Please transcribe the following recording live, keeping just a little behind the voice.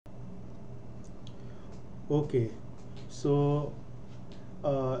Okay, so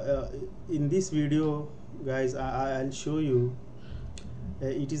in this video, guys, I'll show you.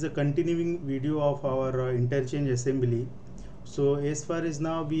 It is a continuing video of our interchange assembly. So as far as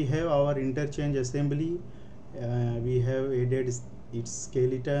now we have our interchange assembly, we have added its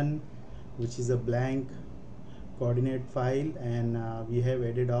skeleton, which is a blank coordinate file, and we have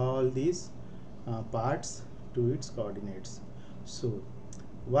added all these parts to its coordinates. So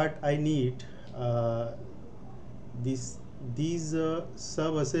what I need, this these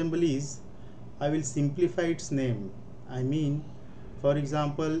sub assemblies, I will simplify its name. I mean, for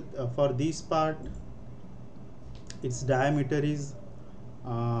example, for this part its diameter is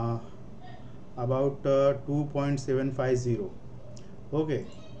uh, about 2.750. Okay,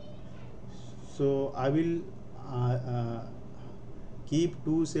 so I will keep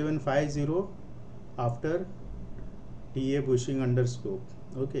 2750 after TA bushing under scope.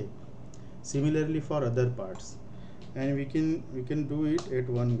 Okay, similarly for other parts, and we can do it at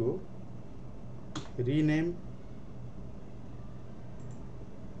one go. Rename,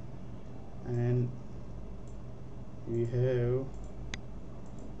 and we have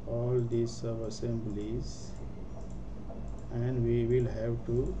all these sub assemblies, and we will have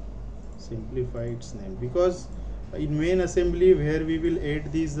to simplify its name, because in main assembly where we will add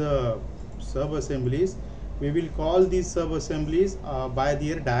these sub assemblies, we will call these sub assemblies by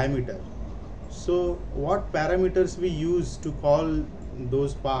their diameter. So what parameters we use to call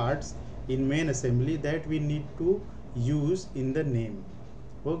those parts in main assembly, that we need to use in the name.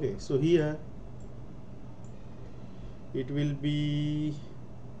 Okay, so here it will be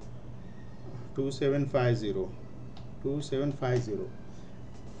 2750.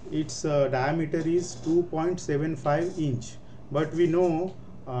 Its diameter is 2.75 inch, but we know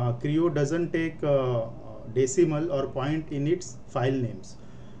creo doesn't take decimal or point in its file names.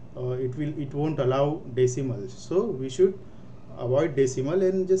 It won't allow decimal, so we should avoid decimal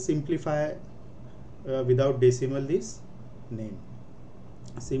and just simplify without decimal this name.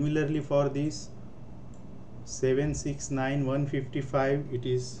 Similarly for this 769155, it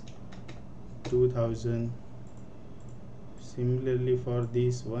is 2000. Similarly for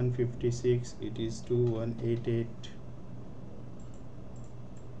this 156, it is 2188.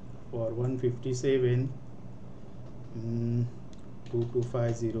 For 157,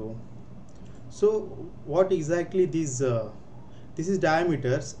 2250. So what exactly this is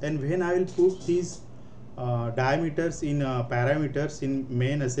diameters, and when I will put these diameters in parameters in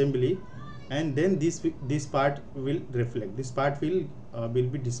main assembly, and then this part will reflect, this part will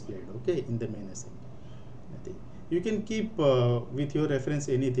be displayed, okay, in the main assembly. You can keep with your reference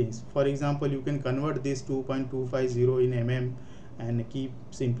anything. For example, you can convert this 2.250 in mm and keep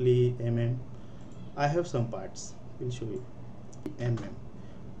simply mm. I have some parts, will show you. Mm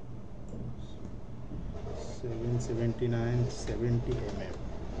 779 70 mm,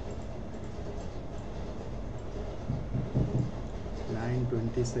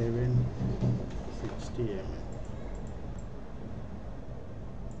 927 60 mm,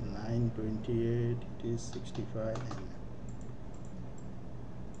 928, it is 65 mm,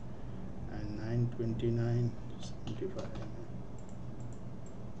 and 929 75 mm,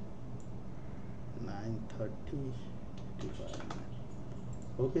 930 85 mm.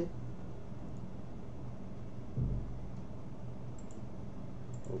 Okay.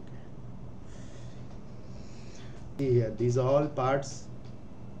 Okay. Here, these all parts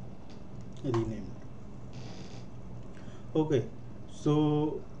renamed. Okay,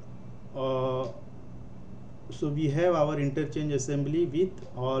 so so we have our interchange assembly with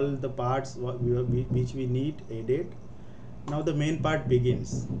all the parts which we need added. Now the main part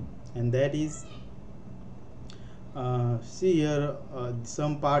begins, and that is, see here,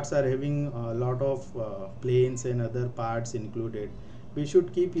 some parts are having a lot of planes and other parts included. We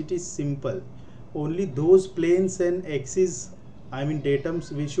should keep it is simple. Only those planes and axes, I mean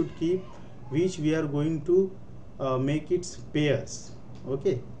datums, we should keep which we are going to make its pairs.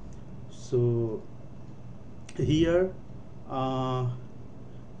 Okay, so here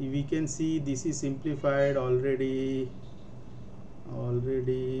we can see this is simplified already,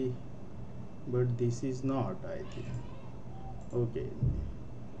 but this is not, I think. Okay,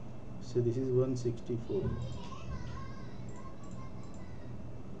 so this is 164.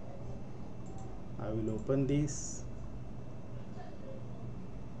 I will open this,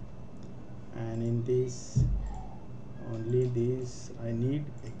 and in this only this I need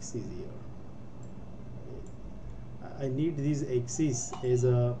axis here. I need these axes as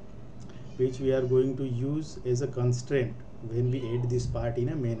a, which we are going to use as a constraint when we add this part in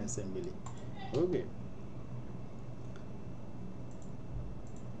a main assembly. Okay,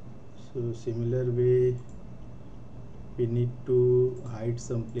 So similar way, we need to hide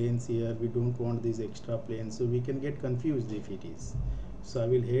some planes here. We don't want these extra planes, so we can get confused if it is. So I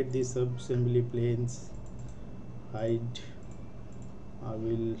will hide these sub-assembly planes, hide. I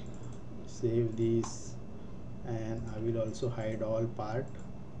will save these, and I will also hide all part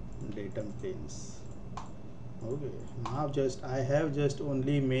datum planes. Okay, now just I have just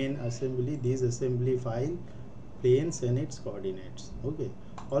only main assembly, this assembly file, planes and its coordinates. Okay,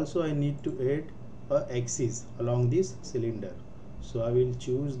 also I need to add a axis along this cylinder, so I will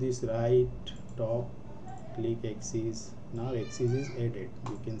choose this right top, click axis. Now axis is added,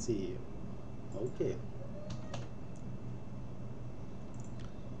 you can see here. Okay,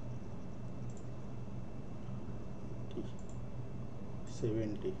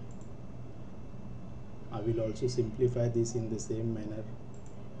 70. I will also simplify this in the same manner.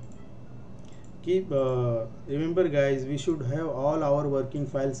 Remember guys, we should have all our working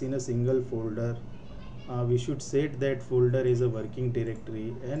files in a single folder. We should set that folder as a working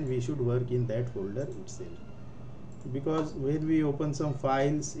directory, and we should work in that folder itself, because when we open some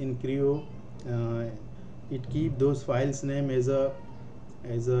files in Creo, it keep those files name as a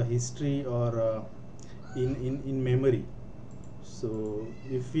history or in memory. So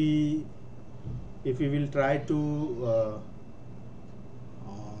if we will try to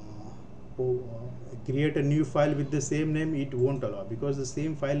create a new file with the same name, it won't allow, because the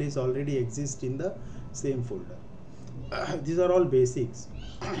same file is already exist in the same folder. These are all basics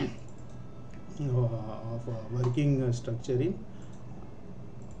of working structure in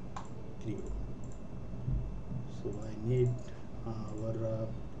Creo. So I need our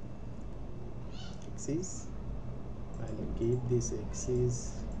axis. I will keep this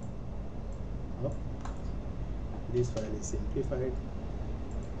axis up. This file is simplified.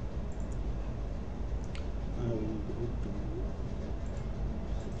 I will go to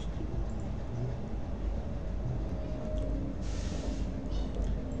 61.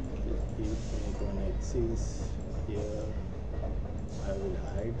 Make one axis here. I will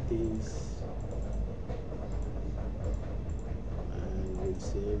hide this and will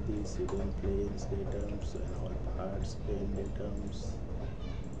save these hidden planes datums and all parts plane datums.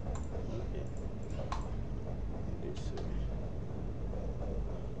 Okay, this way.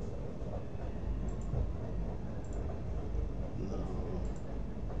 Now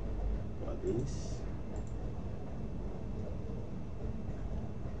for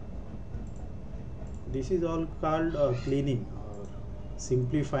this is all called cleaning or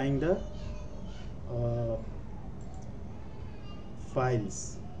simplifying the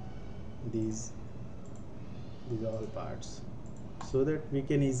files, these all parts, so that we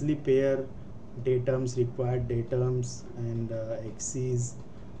can easily pair datums, required datums, and axes,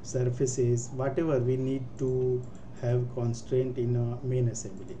 surfaces, whatever we need to have constraint in a main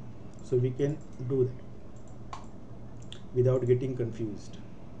assembly. So we can do that without getting confused.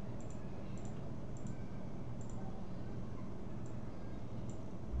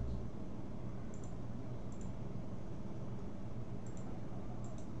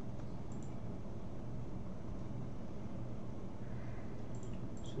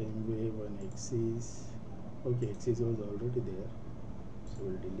 Same way, one axis. Okay, axis was already there, so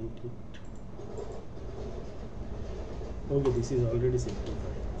we'll delete it. Okay, this is already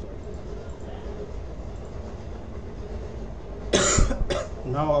simplified.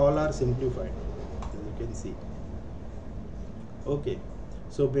 Now all are simplified, as you can see. Okay,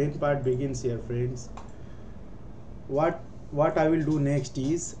 so main part begins here, friends. What I will do next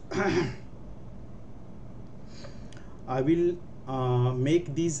is I will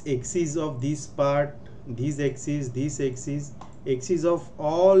make these axes of this part, these axes, this axes of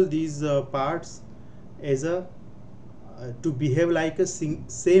all these parts as a to behave like a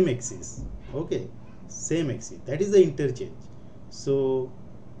same axis. Okay, same axis, that is the interchange. So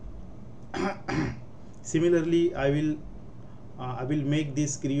similarly I will make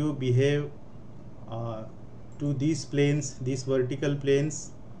this Creo behave to these planes, these vertical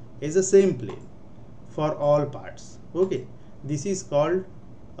planes, as a same plane for all parts. Okay, this is called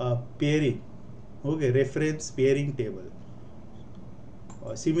pairing. Okay, reference pairing table.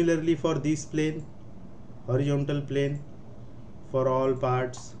 Similarly for this plane, horizontal plane for all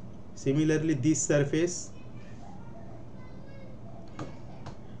parts. Similarly this surface,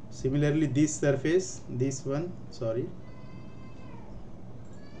 this one, sorry,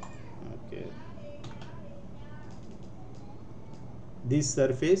 okay, this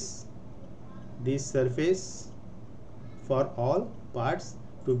surface for all parts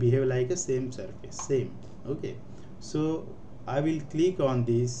to behave like a same surface, same. Okay, so I will click on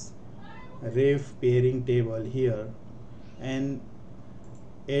this ref pairing table here, and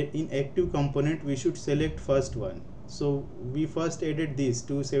in active component we should select first one. So we first added this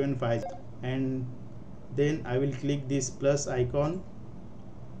 275, and then I will click this plus icon.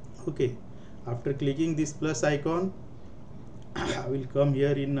 Okay, after clicking this plus icon I will come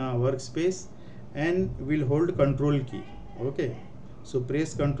here in workspace and will hold control key. Okay, so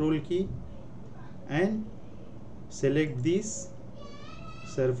press control key and select these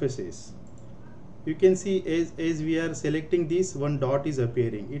surfaces. You can see as we are selecting this, one dot is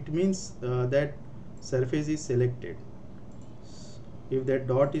appearing. It means that surface is selected. If that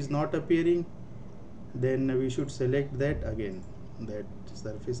dot is not appearing, then we should select that again, that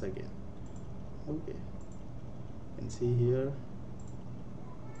surface again. Okay, you can see here.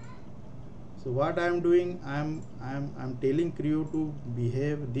 So what I am doing, I'm telling Creo to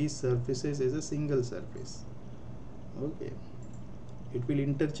behave these surfaces as a single surface. Okay, it will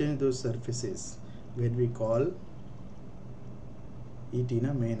interchange those surfaces when we call it in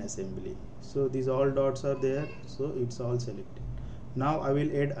a main assembly. So these all dots are there, so it's all selected. Now I will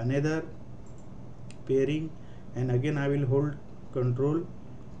add another pairing, and again I will hold control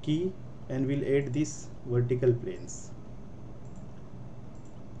key and will add these vertical planes.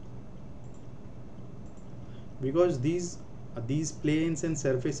 Because these planes and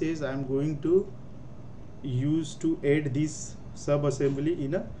surfaces I am going to use to add this sub assembly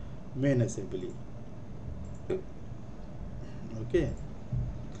in a main assembly. Okay,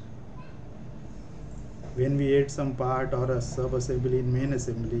 when we add some part or a sub assembly in main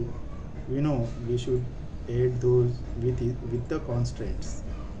assembly, we know we should add those with the constraints,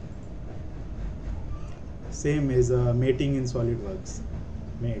 same as mating in SolidWorks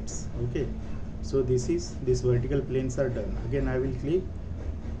mates. Okay, so these vertical planes are done. Again I will click,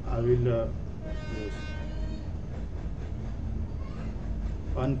 I will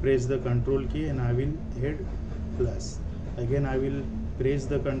unpress the control key and I will add plus. Again I will press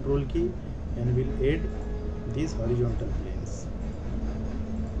the control key and will add these horizontal planes.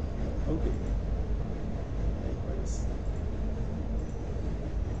 Okay, likewise.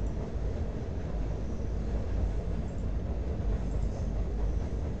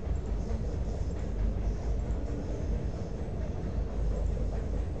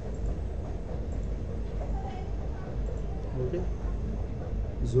 Okay,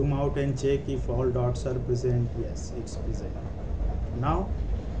 zoom out and check if all dots are present. Yes, it's present. Now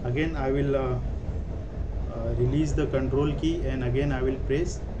again I will release the control key and again I will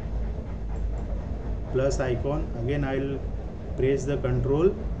press plus icon. Again I will press the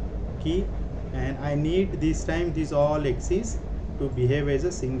control key, and I need this time these all axes to behave as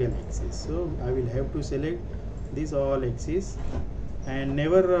a single axis. So I will have to select these all axes and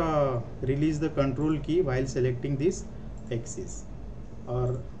never release the control key while selecting this axis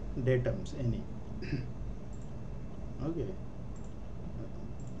or datums any. Okay,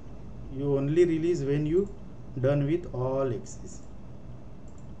 you only release when you done with all axes.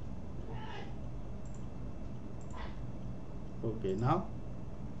 Okay, now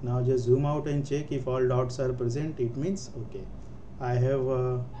just zoom out and check if all dots are present. It means okay, I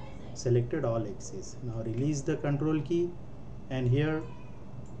have selected all axes. Now release the control key and here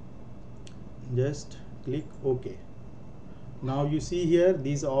just click OK. Now you see here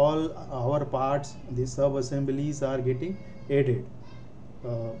these all our parts, these sub assemblies are getting added.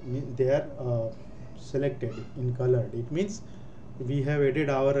 They are selected in colored. It means we have added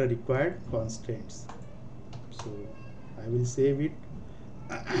our required constraints. So I will save it.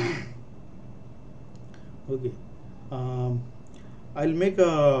 Okay, I'll make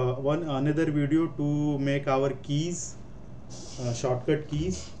another video to make our keys, shortcut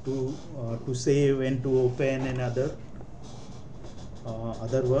keys to save and to open and other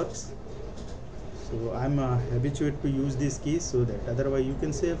works. So I'm habituated to use these keys, so that otherwise you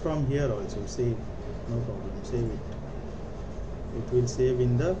can save from here also. Save, no problem, save it. It will save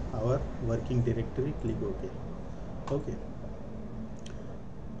in the our working directory. Click OK. Okay,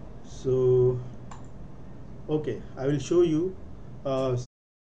 so okay, I will show you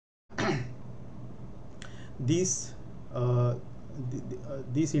this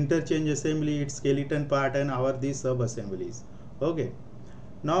this interchange assembly, its skeleton part, and our these sub assemblies. Okay,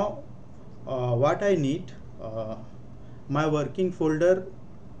 now what I need, my working folder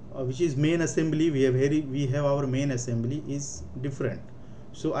which is main assembly, we have our main assembly is different,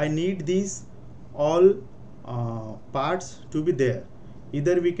 so I need these all parts to be there.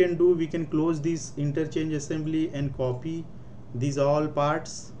 Either we can close this interchange assembly and copy these all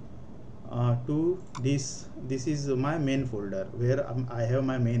parts to this is my main folder where I have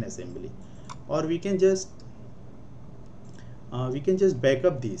my main assembly, or we can just back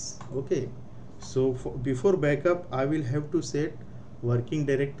up this. Okay, so before backup I will have to set working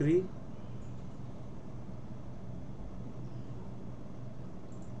directory.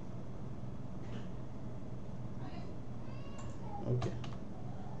 Okay,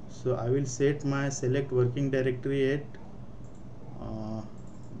 so I will set my select working directory at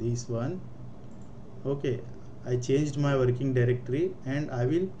this one. Okay, I changed my working directory, and I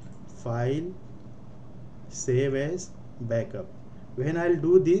will file, save as, backup. When I'll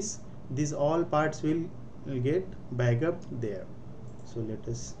do this, these all parts will get backup there. So let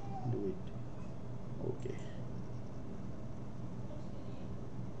us do it. Okay,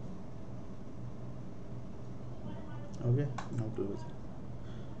 okay, now close it.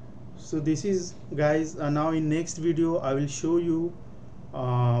 So this is, guys, now in next video I will show you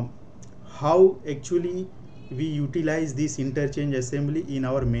uh, how actually we utilize this interchange assembly in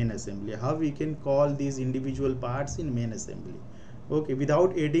our main assembly, how we can call these individual parts in main assembly. Okay,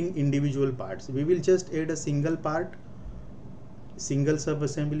 without adding individual parts, we will just add a single part, single sub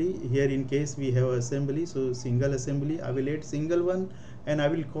assembly. Here in case we have assembly, so single assembly, I will add single one, and I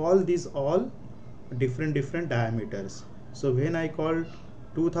will call these all different diameters. So when I call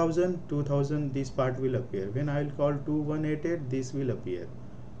 2000, this part will appear. When I will call 2188, this will appear.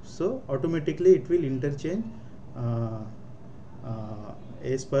 So automatically it will interchange uh,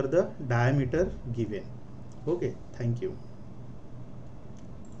 as per the diameter given. Okay, thank you.